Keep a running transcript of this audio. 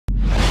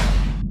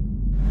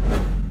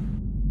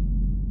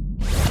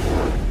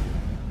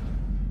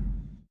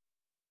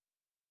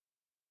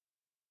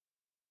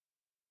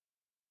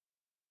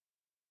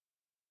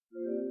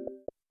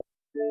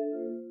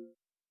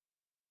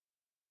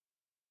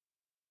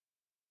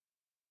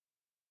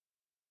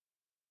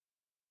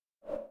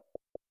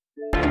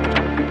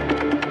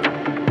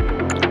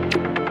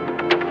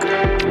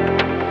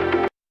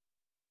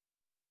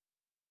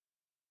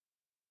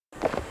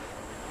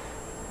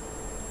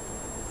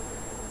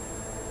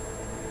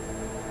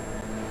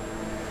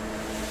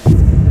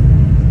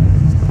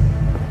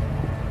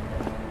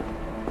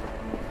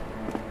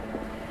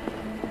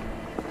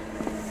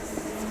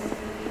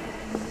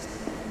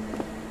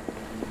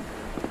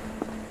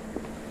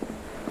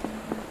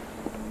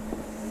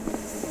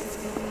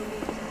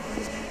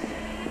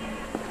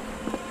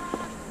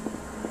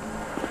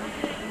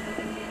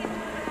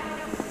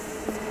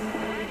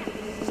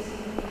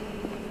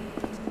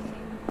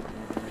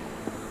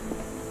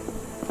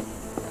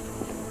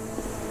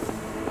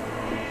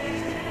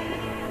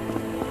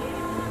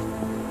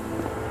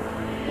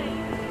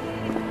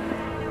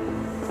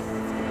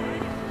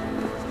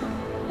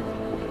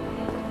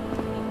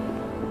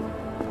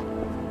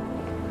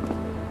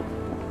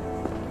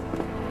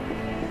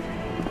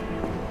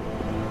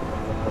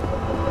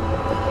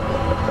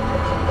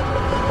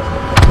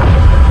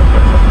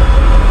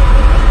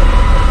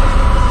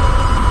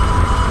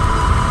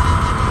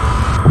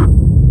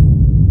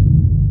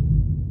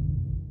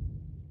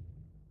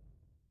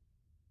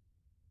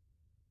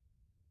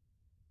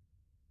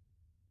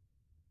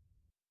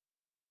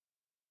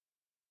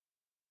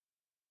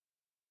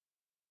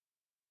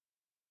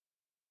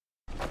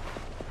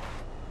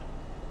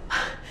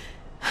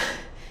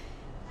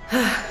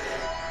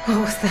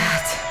What was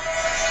that?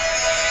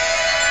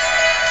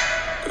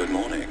 Good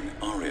morning,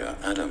 Aria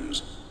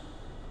Adams.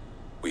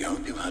 We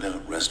hope you had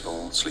a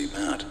restful sleep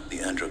at the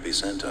Entropy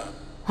Center.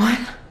 What?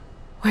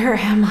 Where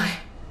am I?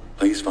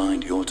 Please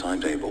find your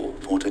timetable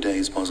for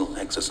today's puzzle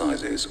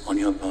exercises on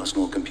your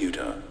personal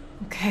computer.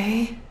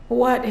 Okay.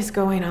 What is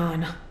going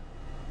on?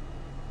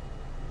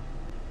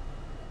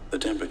 The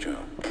temperature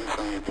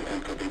inside the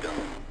Entropy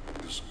dome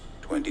is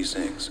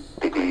 26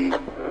 degrees.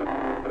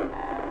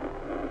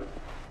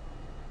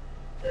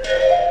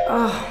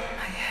 Oh,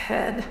 my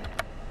head.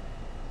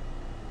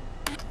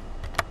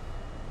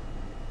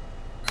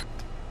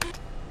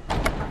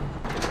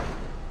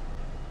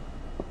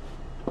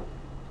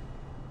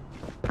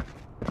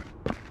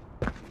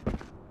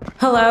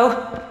 Hello?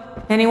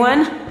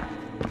 Anyone?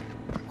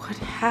 What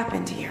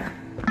happened here?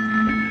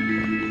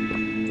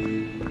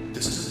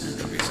 This is an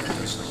Entropy Center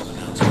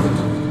announcement.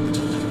 The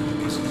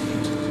time is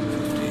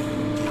 8:50.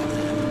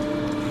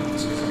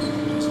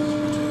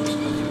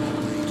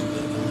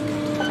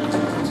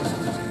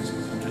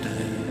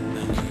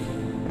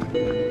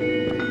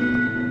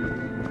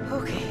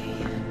 Okay,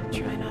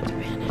 try not to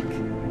panic.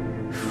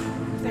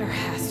 There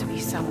has to be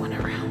someone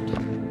around.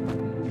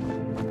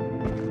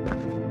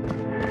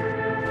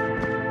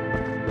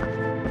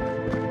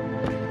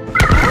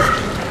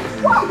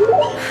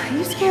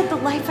 You scared the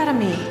life out of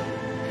me.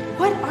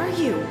 What are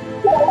you?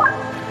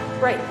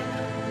 Right.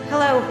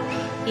 Hello,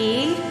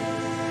 E?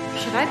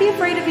 Should I be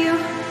afraid of you?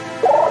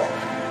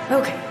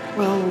 Okay,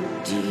 well,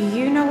 do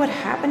you know what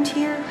happened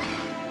here?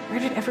 Where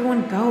did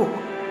everyone go?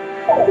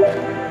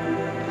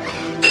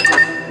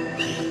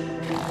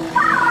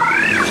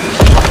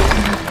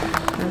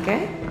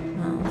 Okay,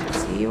 well,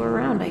 see you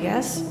around, I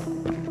guess.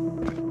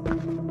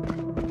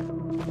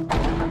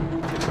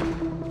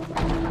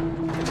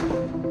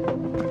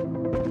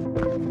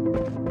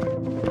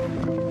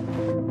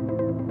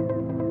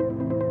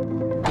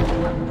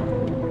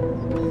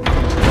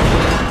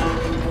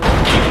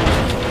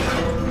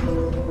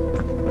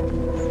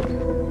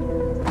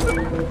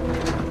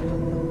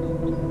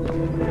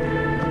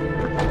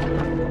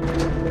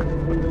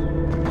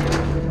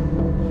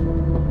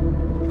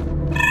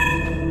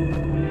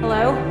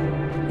 Hello?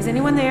 Is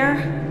anyone there?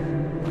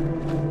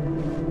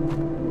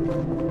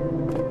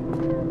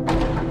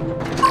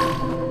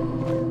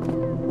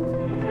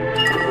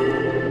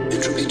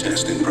 Entropy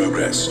test in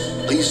progress.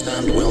 Please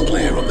stand well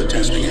clear of the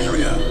testing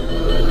area.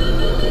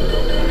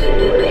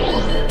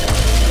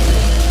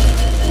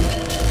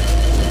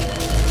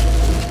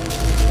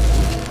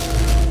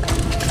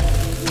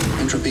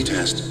 Entropy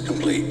test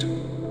complete.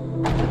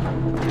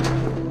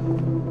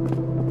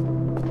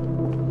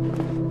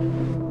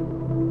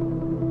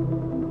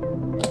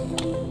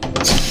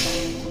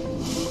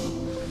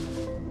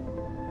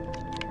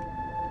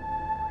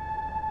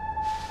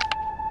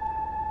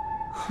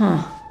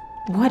 Huh.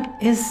 What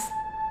is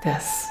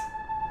this?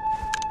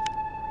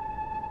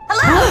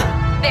 Hello!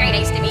 Very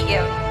nice to meet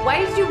you.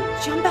 Why did you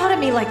jump out at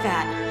me like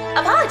that?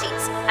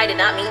 Apologies. I did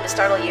not mean to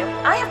startle you.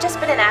 I have just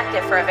been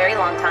inactive for a very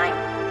long time.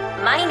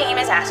 My name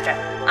is Astra.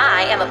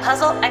 I am a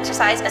puzzle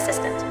exercise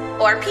assistant,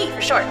 or P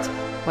for short.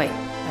 Wait,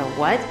 a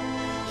what?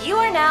 You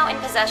are now in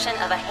possession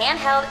of a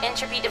handheld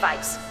entropy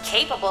device,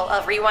 capable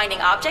of rewinding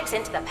objects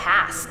into the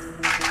past.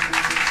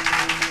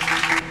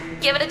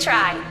 Give it a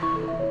try.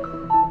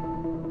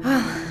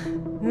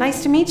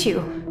 Nice to meet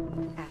you.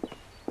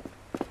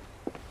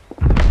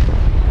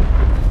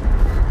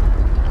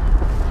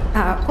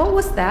 What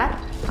was that?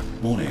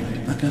 Warning,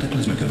 a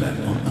cataclysmic event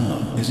on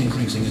Earth is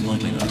increasing in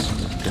likeliness.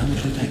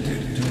 Damage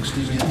detected to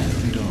exterior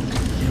Entropy dome.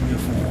 Area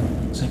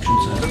 4, Section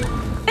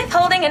 7.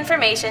 Withholding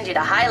information due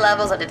to high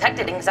levels of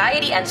detected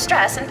anxiety and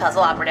stress in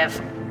puzzle operative.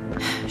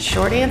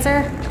 Short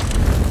answer?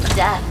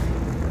 Death.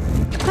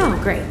 Oh,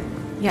 great.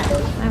 Yeah,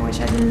 I wish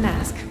I didn't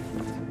ask.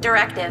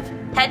 Directive.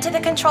 Head to the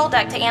control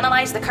deck to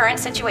analyze the current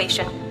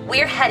situation.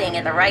 We're heading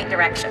in the right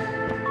direction.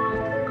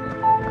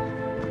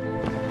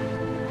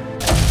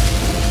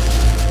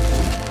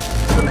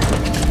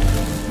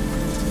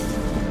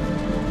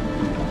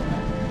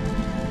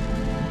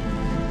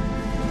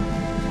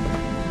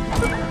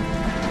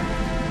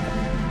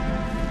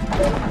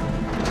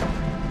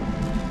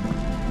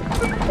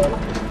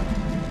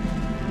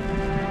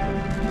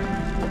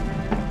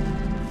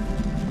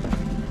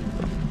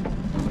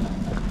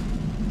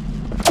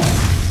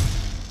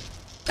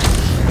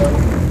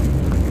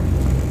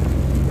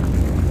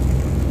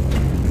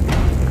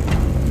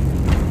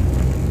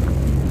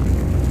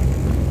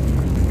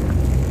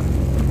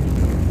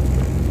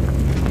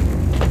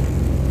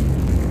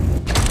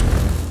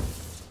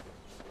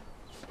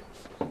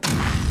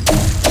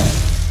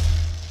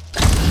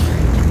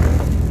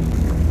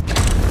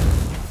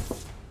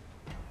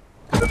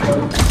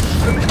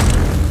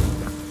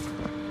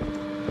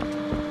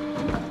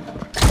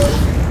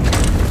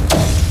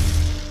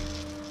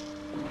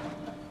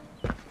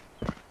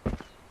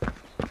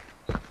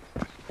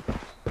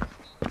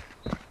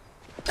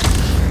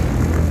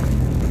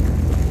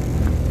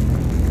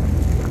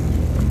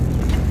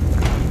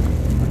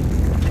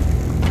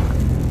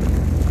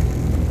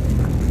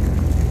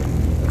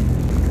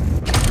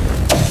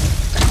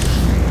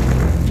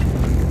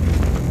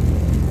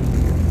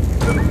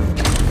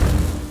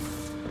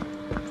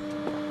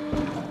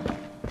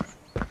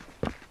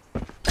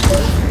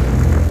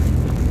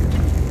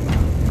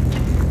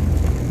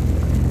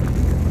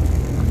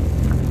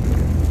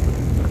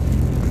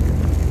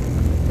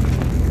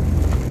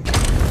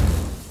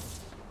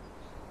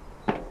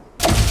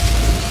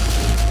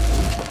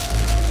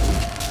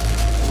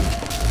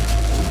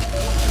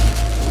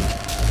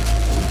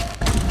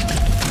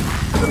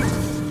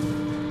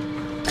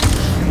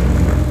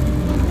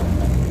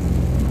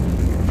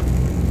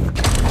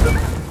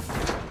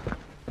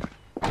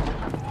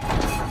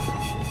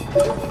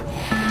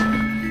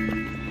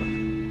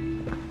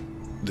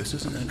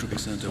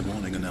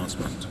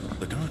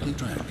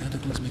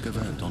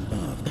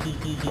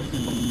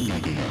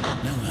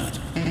 Now at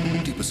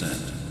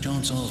 80%.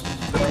 Chance of...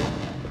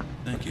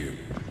 Thank you.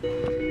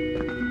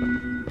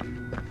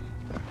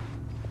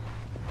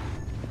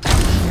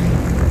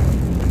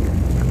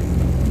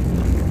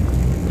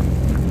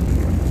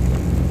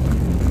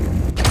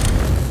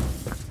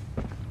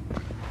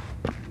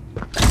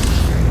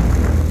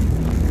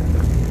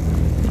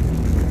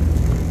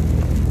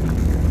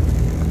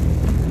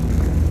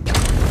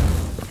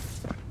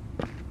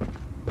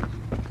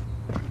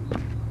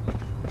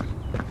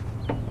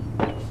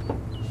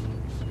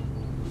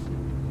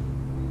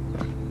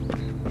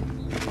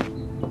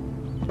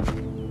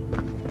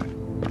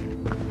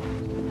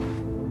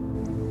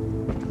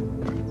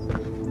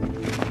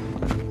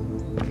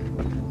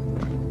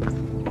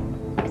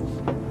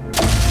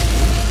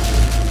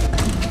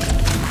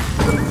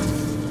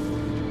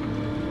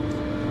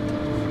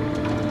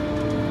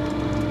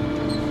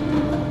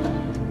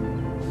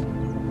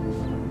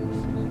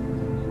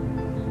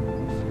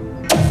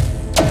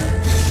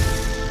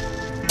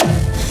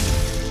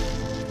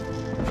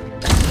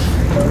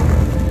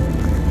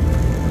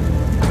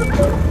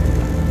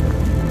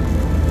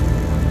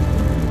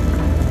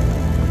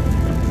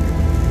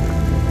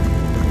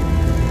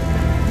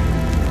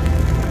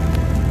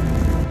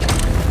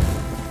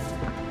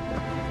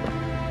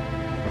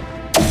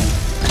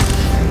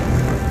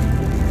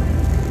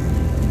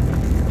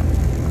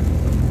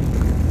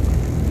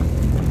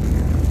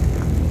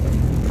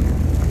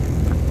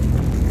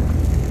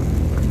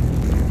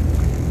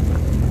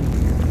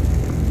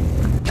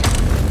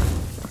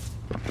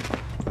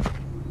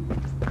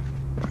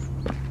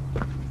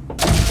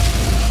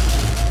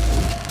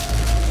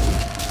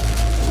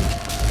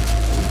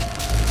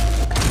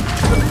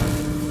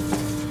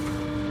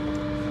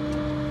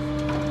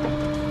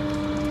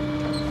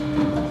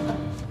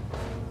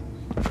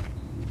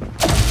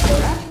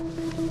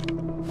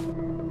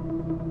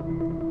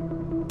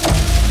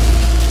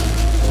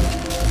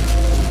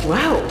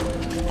 Wow,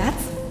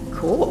 that's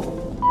cool.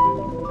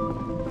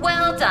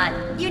 Well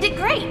done. You did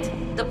great.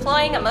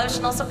 Deploying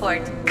emotional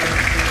support.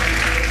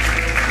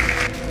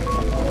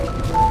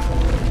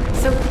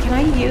 So can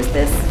I use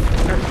this,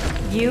 or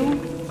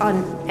you,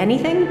 on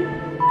anything?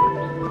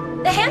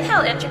 The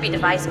handheld Entropy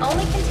device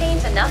only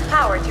contains enough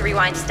power to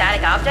rewind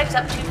static objects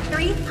up to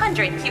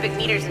 300 cubic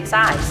meters in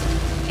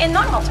size. In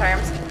normal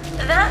terms,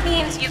 that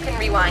means you can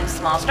rewind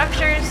small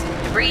structures,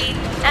 debris,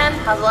 and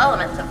puzzle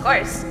elements, of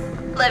course.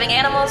 Living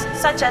animals,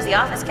 such as the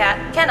office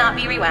cat, cannot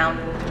be rewound.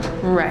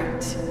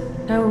 Right.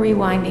 No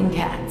rewinding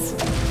cats.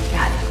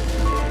 Got it.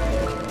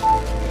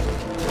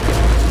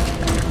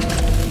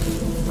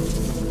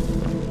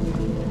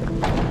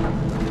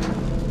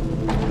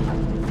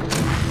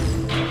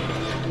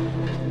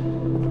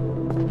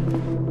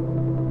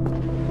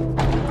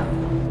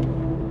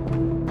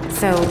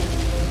 So,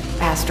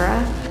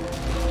 Astra,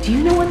 do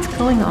you know what's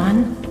going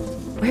on?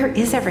 Where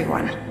is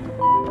everyone?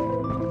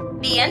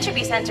 The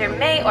Entropy Center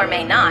may or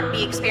may not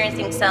be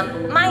experiencing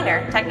some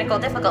minor technical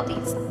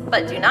difficulties,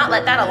 but do not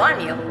let that alarm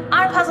you.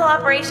 Our puzzle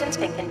operations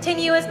can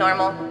continue as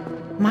normal.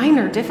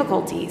 Minor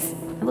difficulties?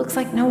 It looks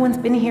like no one's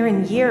been here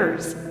in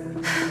years.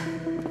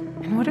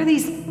 And what are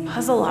these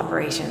puzzle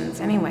operations,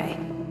 anyway?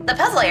 The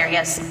puzzle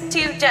areas,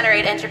 to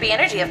generate entropy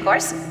energy, of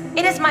course.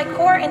 It is my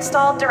core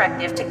installed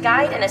directive to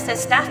guide and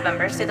assist staff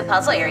members to the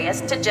puzzle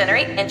areas to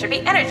generate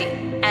entropy energy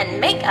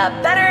and make a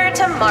better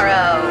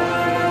tomorrow.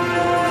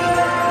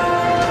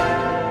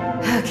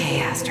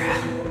 Okay, Astra.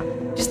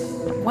 Just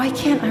why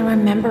can't I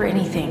remember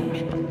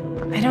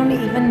anything? I don't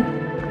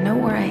even know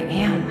where I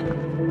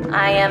am.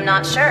 I am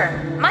not sure.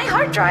 My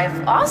hard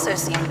drive also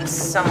seems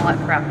somewhat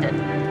corrupted.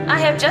 I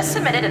have just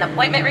submitted an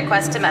appointment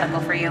request to medical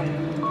for you.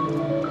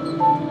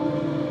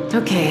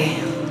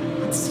 Okay,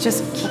 let's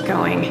just keep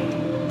going.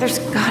 There's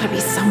gotta be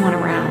someone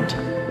around.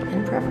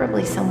 And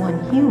preferably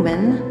someone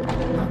human,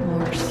 not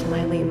more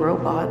smiley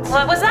robots.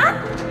 What was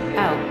that?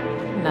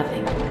 Oh,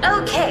 nothing.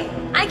 Okay,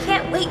 I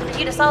can't wait for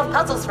you to solve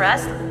puzzles for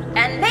us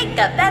and make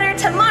a better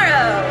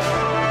tomorrow!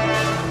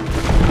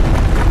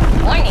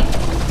 Warning,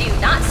 do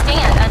not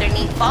stand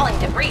underneath falling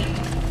debris,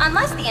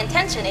 unless the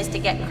intention is to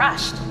get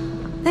crushed.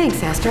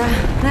 Thanks, Astra.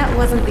 That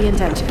wasn't the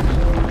intention.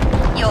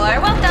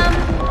 You're welcome!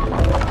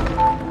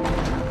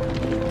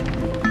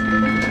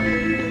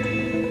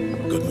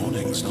 Good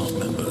morning, staff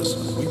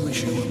members. We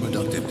wish you a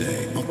productive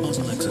day of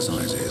puzzle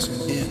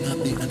exercises here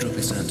at the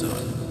Entropy Center.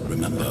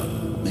 Remember,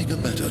 make a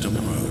better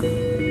tomorrow.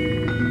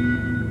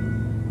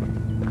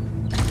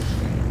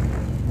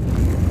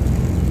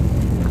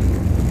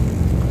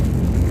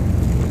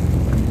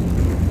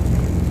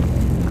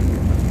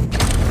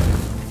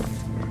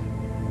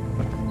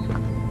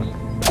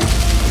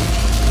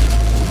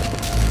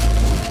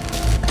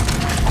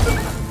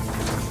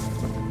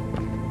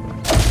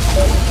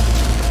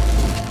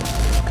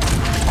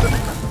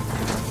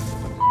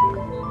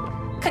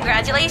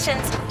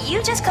 Congratulations,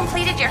 you just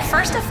completed your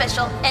first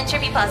official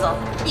entropy puzzle.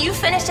 You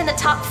finished in the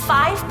top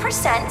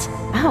 5%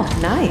 Oh,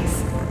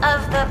 nice.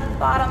 of the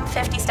bottom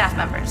 50 staff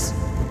members.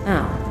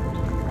 Oh,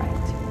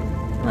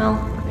 right.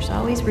 Well, there's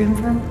always room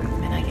for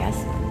improvement, I guess.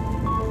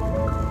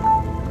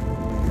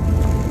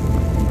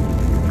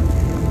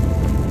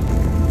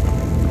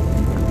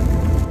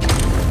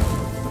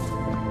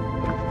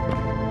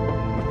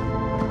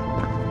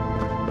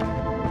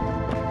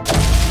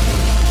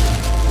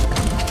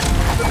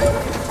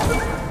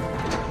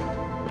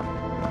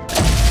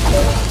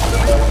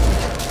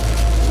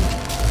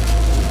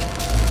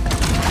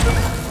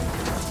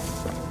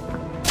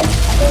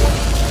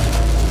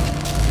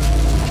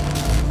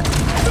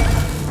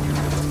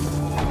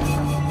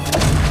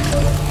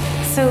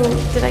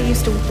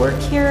 used to work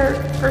here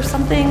or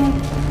something?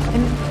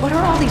 And what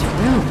are all these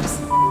rooms?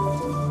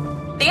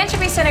 The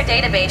Entropy Center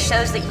database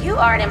shows that you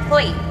are an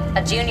employee,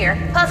 a junior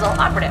puzzle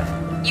operative.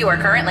 You are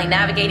currently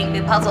navigating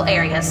through puzzle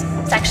areas,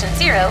 Section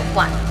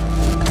 01.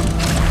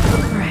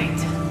 Right.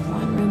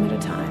 One room at a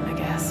time, I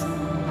guess.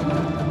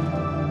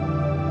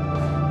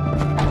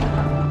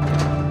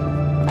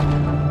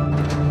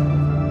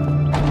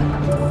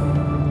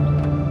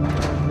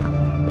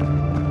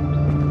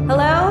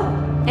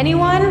 Hello?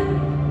 Anyone?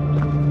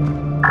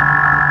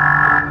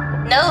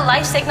 No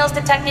life signals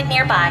detected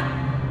nearby.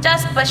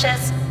 Just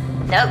bushes.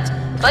 Note,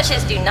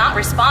 bushes do not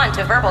respond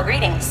to verbal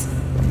greetings.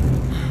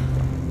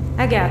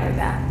 I gathered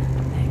that.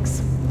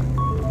 Thanks.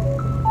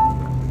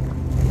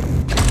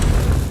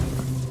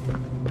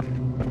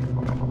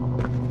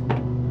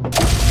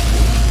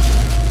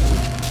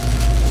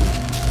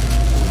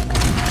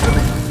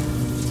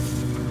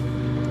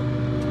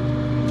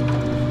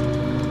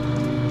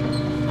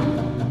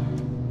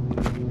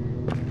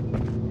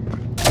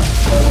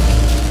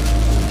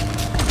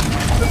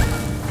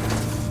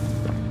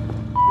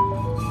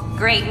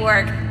 Great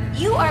work.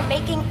 You are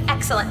making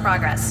excellent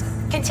progress.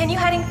 Continue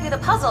heading through the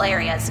puzzle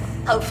areas.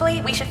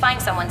 Hopefully, we should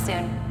find someone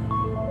soon.